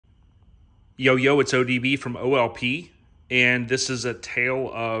Yo, it's ODB from OLP, and this is a tale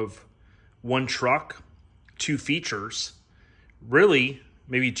of one truck, two features. Really,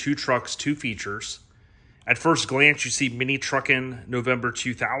 maybe two trucks, two features. At first glance, you see Mini Truckin November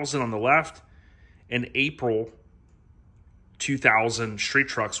 2000 on the left and April 2000 street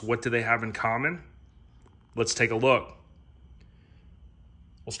trucks. What do they have in common? Let's take a look.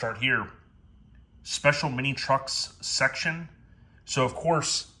 We'll start here. Special Mini Trucks section. So, of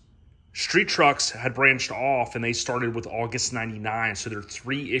course, street trucks had branched off and they started with August 99. So there are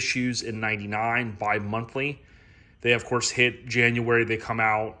 3 issues in 99 bi-monthly. They, of course, hit January. They come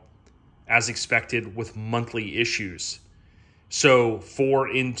out as expected with monthly issues. So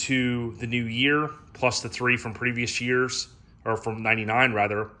 4 into the new year plus the 3 from previous years, or from 99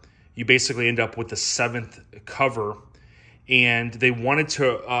 rather, you basically end up with the 7th cover. And they wanted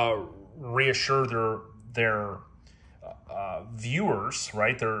to reassure their viewers,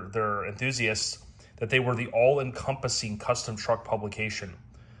 right, their enthusiasts, that they were the all-encompassing custom truck publication. I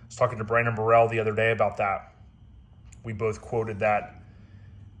was talking to Brandon Burrell the other day about that. We both quoted that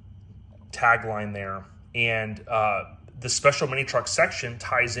tagline there. And the special mini truck section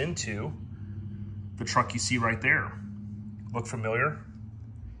ties into the truck you see right there. Look familiar?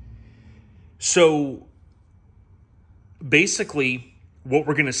 So basically, what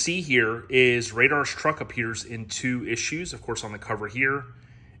we're going to see here is Radar's truck appears in 2 issues, of course, on the cover here,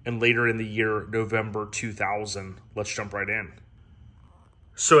 and later in the year, November 2000. Let's jump right in.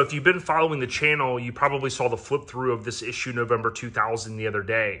 So if you've been following the channel, you probably saw the flip through of this issue, November 2000, the other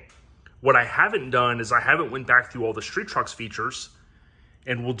day. What I haven't done is I haven't went back through all the street trucks features,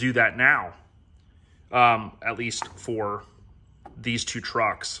 and we'll do that now, at least for these 2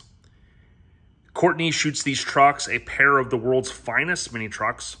 trucks. Courtney shoots these trucks, a pair of the world's finest mini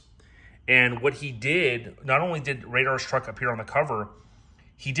trucks. And what he did, not only did Radar's truck appear on the cover,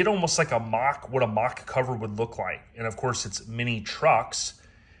 he did almost like a mock, what a mock cover would look like. And of course, it's mini trucks,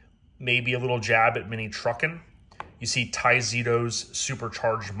 maybe a little jab at Mini Truckin. You see Ty Zito's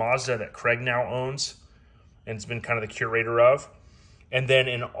supercharged Mazda that Craig now owns and has been kind of the curator of. And then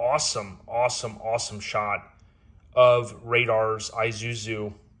an awesome, awesome, awesome shot of Radar's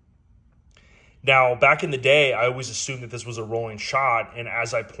Isuzu. Now, back in the day, I always assumed that this was a rolling shot, and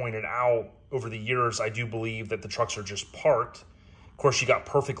as I pointed out over the years, I do believe that the trucks are just parked. Of course, you got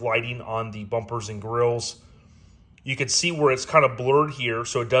perfect lighting on the bumpers and grills. You can see where it's kind of blurred here,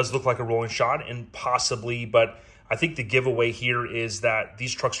 so it does look like a rolling shot, and possibly, but I think the giveaway here is that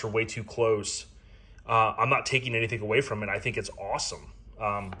these trucks are way too close. I'm not taking anything away from it. I think it's awesome.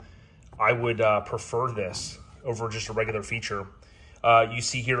 I would prefer this over just a regular feature. You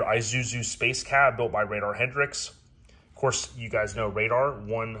see here Isuzu Space Cab built by Radar Hendricks. Of course, you guys know Radar,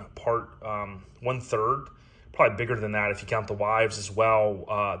 1/3, probably bigger than that if you count the wives as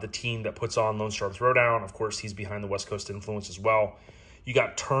well. The team that puts on Lone Star Throwdown, of course, he's behind the West Coast Influence as well. You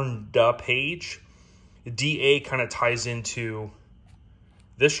got Turned Up Page. The DA kind of ties into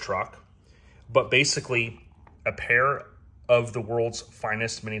this truck, but basically a pair of the world's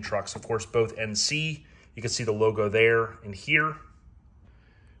finest mini trucks. Of course, both NC. You can see the logo there and here.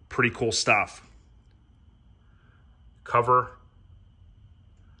 Pretty cool stuff. Cover.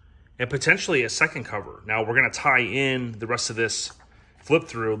 And potentially a second cover. Now, we're going to tie in the rest of this flip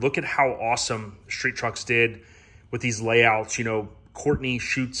through. Look at how awesome Street Trucks did with these layouts. You know, Courtney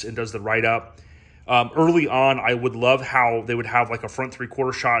shoots and does the write-up. Early on, I would love how they would have like a front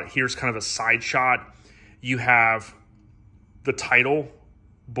 3/4 shot. Here's kind of a side shot. You have the title,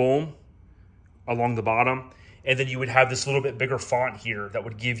 boom, along the bottom. And then you would have this little bit bigger font here that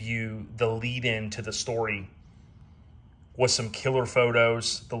would give you the lead in to the story with some killer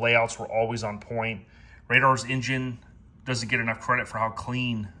photos. The layouts were always on point. Radar's engine doesn't get enough credit for how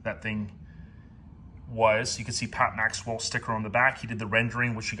clean that thing was. You can see Pat Maxwell's sticker on the back. He did the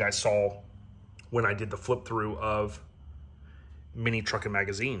rendering, which you guys saw when I did the flip through of Mini Truckin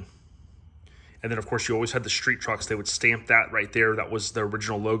Magazine. And then, of course, you always had the street trucks. They would stamp that right there. That was the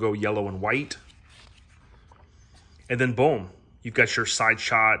original logo, yellow and white. And then, boom, you've got your side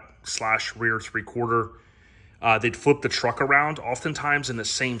shot / rear 3/4. They'd flip the truck around, oftentimes in the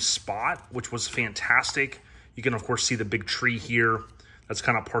same spot, which was fantastic. You can, of course, see the big tree here. That's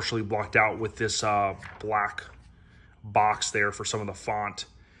kind of partially blocked out with this black box there for some of the font.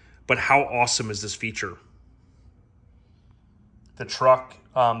 But how awesome is this feature? The truck,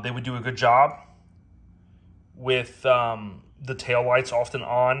 they would do a good job with the taillights often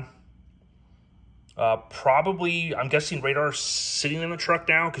on. Probably, I'm guessing Radar's sitting in the truck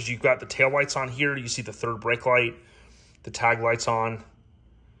now because you've got the taillights on here. You see the third brake light, the tag lights on,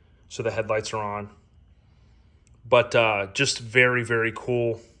 so the headlights are on. But just very, very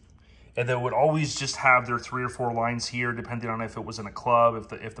cool. And they would always just have their 3 or 4 lines here, depending on if it was in a club.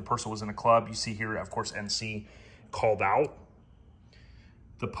 If the person was in a club, you see here, of course, NC called out.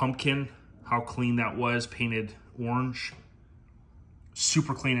 The pumpkin, how clean that was, painted orange.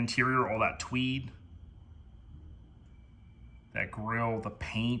 Super clean interior, all that tweed. That grill, the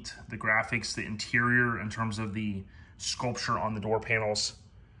paint, the graphics, the interior in terms of the sculpture on the door panels.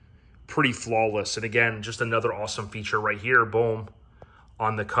 Pretty flawless. And again, just another awesome feature right here, boom,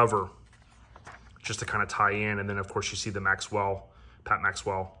 on the cover. Just to kind of tie in. And then, of course, you see the Maxwell, Pat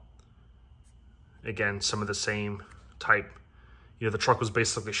Maxwell. Again, some of the same type. You know, the truck was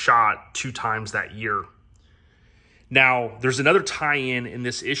basically shot 2 times that year. Now, there's another tie-in in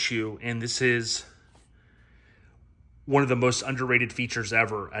this issue, and this is one of the most underrated features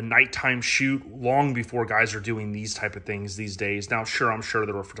ever. A nighttime shoot long before guys are doing these type of things these days. Now, sure, I'm sure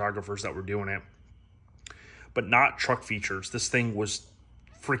there were photographers that were doing it, but not truck features. This thing was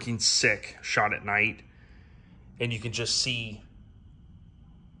freaking sick, shot at night, and you can just see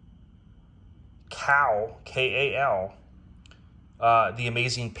Cal, K-A-L, the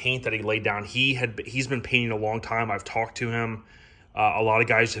amazing paint that he laid down. He's been painting a long time. I've talked to him. A lot of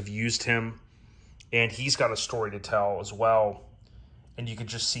guys have used him, and he's got a story to tell as well. And you can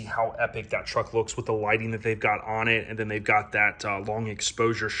just see how epic that truck looks with the lighting that they've got on it, and then they've got that long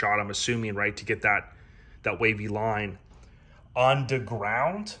exposure shot, I'm assuming, right, to get that wavy line. On the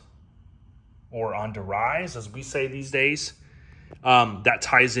ground, or on the rise, as we say these days, that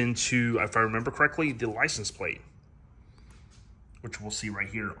ties into, if I remember correctly, the license plate, which we'll see right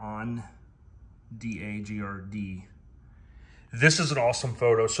here on DAGRD. This is an awesome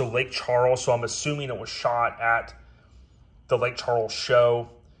photo. So Lake Charles, so I'm assuming it was shot at the Lake Charles show,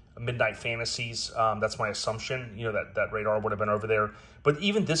 Midnight Fantasies. That's my assumption, you know, that radar would have been over there. But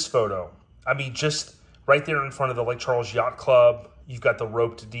even this photo, I mean, just right there in front of the Lake Charles Yacht Club, you've got the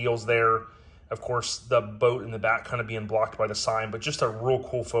roped deals there. Of course, the boat in the back kind of being blocked by the sign, but just a real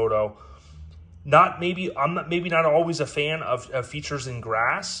cool photo. I'm not always a fan of features in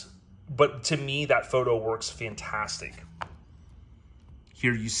grass, but to me, that photo works fantastic.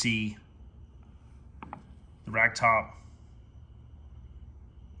 Here you see the ragtop,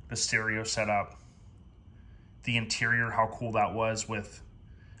 the stereo setup, the interior, how cool that was with,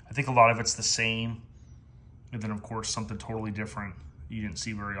 I think a lot of it's the same. And then, of course, something totally different you didn't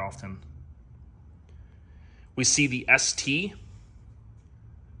see very often. We see the ST,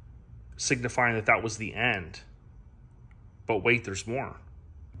 signifying that was the end. But wait, there's more.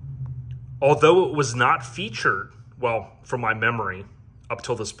 Although it was not featured, well, from my memory, up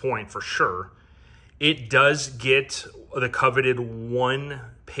till this point for sure, it does get the coveted 1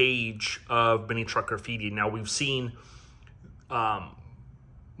 page of mini truck graffiti. Now, we've seen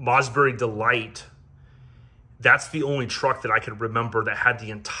Mosbury Delight. That's the only truck that I could remember that had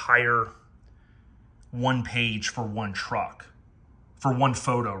the entire 1 page for 1 truck, for 1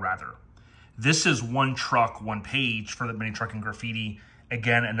 photo rather. This is 1 truck, 1 page for the mini truck and graffiti.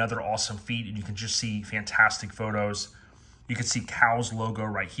 Again, another awesome feat, and you can just see fantastic photos. You can see Cal's logo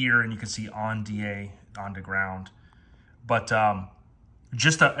right here, and you can see on DA, on the ground. But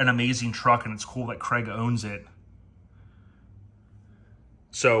just an amazing truck, and it's cool that Craig owns it.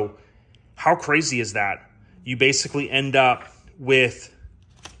 So how crazy is that? You basically end up with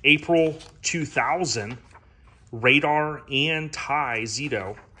April 2000, Radar and Ty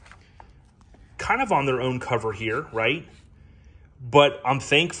Zito, kind of on their own cover here, right? But I'm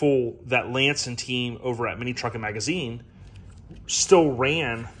thankful that Lance and team over at Truckin Magazine still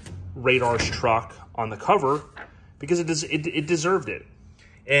ran Radar's truck on the cover because it deserved it.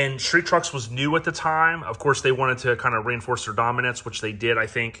 And Street Trucks was new at the time. Of course, they wanted to kind of reinforce their dominance, which they did, I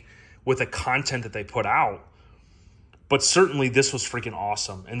think, with the content that they put out. But certainly this was freaking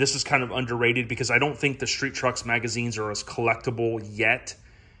awesome. And this is kind of underrated because I don't think the Street Trucks magazines are as collectible yet.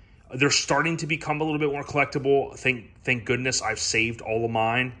 They're starting to become a little bit more collectible. Thank goodness I've saved all of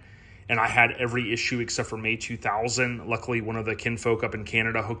mine. And I had every issue except for May 2000. Luckily, one of the kinfolk up in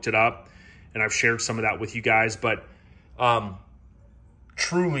Canada hooked it up. And I've shared some of that with you guys. But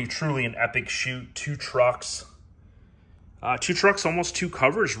truly, truly an epic shoot. 2 trucks. 2 trucks, almost 2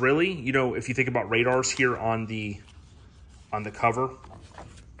 covers, really. You know, if you think about Radars here on the cover,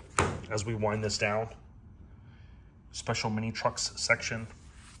 as we wind this down. Special mini trucks section.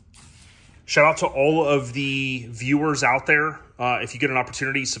 Shout out to all of the viewers out there. If you get an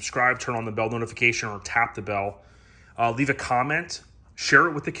opportunity, subscribe, turn on the bell notification, or tap the bell. Leave a comment. Share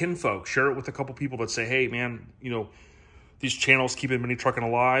it with the kinfolk. Share it with a couple people that say, hey, man, you know, these channels keeping mini trucking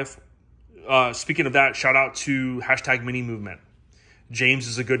alive. Speaking of that, shout out to #Mini Movement. James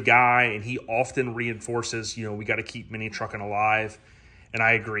is a good guy, and he often reinforces, you know, we got to keep mini trucking alive. And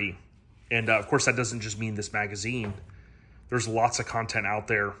I agree. And, of course, that doesn't just mean this magazine. There's lots of content out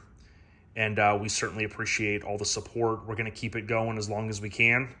there, and we certainly appreciate all the support. We're going to keep it going as long as we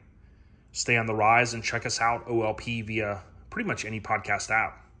can. Stay on the rise and check us out, OLP, via pretty much any podcast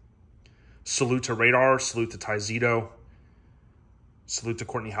app. Salute to Radar. Salute to Ty Zito. Salute to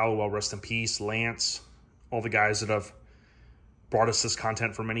Courtney Halowell. Rest in peace. Lance. All the guys that have brought us this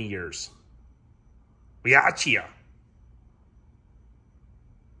content for many years. We got ya.